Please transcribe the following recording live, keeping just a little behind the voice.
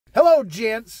Hello,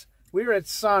 gents. We're at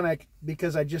Sonic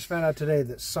because I just found out today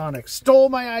that Sonic stole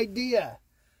my idea.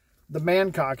 The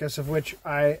Man Caucus, of which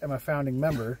I am a founding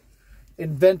member,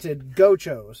 invented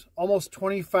Gochos almost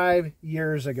 25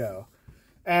 years ago.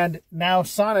 And now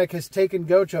Sonic has taken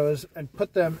Gochos and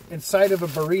put them inside of a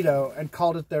burrito and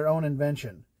called it their own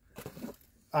invention.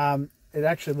 It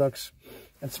actually looks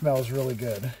and smells really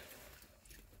good.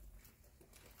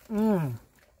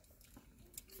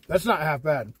 That's not half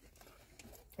bad.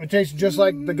 It tastes just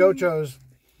like the Gochos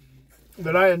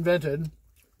that I invented.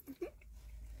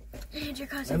 And your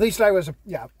cousin. At least I was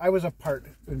a part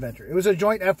inventor. It was a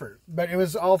joint effort, but it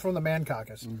was all from the Man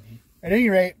Caucus. At any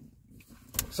rate,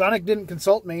 Sonic didn't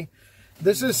consult me.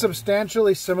 This is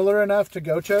substantially similar enough to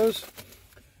Gochos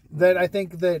that I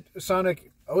think that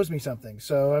Sonic owes me something.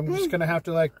 So I'm just going to have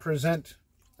to like present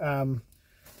a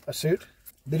suit.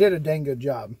 They did a dang good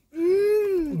job.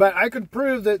 But I could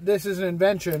prove that this is an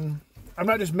invention. I'm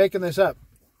not just making this up.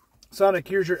 Sonic,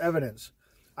 here's your evidence.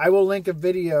 I will link a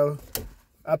video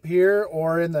up here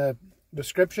or in the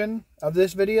description of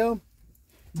this video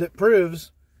that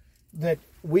proves that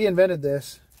we invented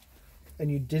this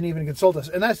and you didn't even consult us.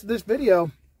 And that's this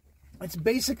video. It's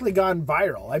basically gone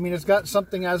viral. I mean, it's got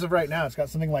something as of right now. It's got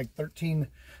something like 13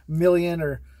 million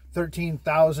or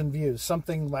 13,000 views,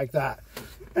 something like that.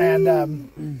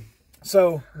 And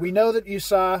so we know that you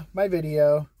saw my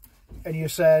video and you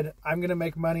said, I'm going to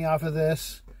make money off of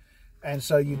this. And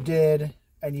so you did,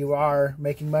 and you are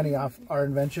making money off our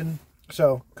invention.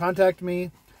 So contact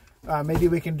me. Maybe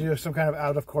we can do some kind of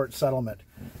out-of-court settlement.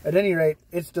 At any rate,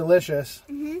 it's delicious.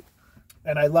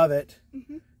 And I love it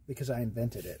because I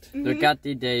invented it. Look at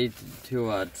the date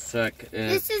to check if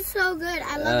This is so good.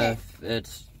 I love it.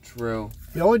 it's true.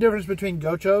 The only difference between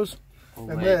Gochos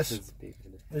and this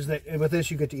is that with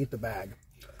this you get to eat the bag,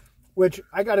 which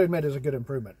I got to admit is a good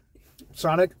improvement.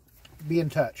 Sonic, be in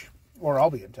touch, or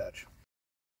I'll be in touch.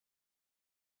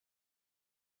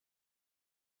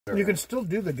 You can still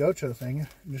do the Gocho thing.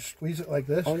 Just squeeze it like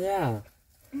this. Oh yeah.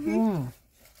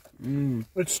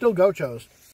 It's still Gochos.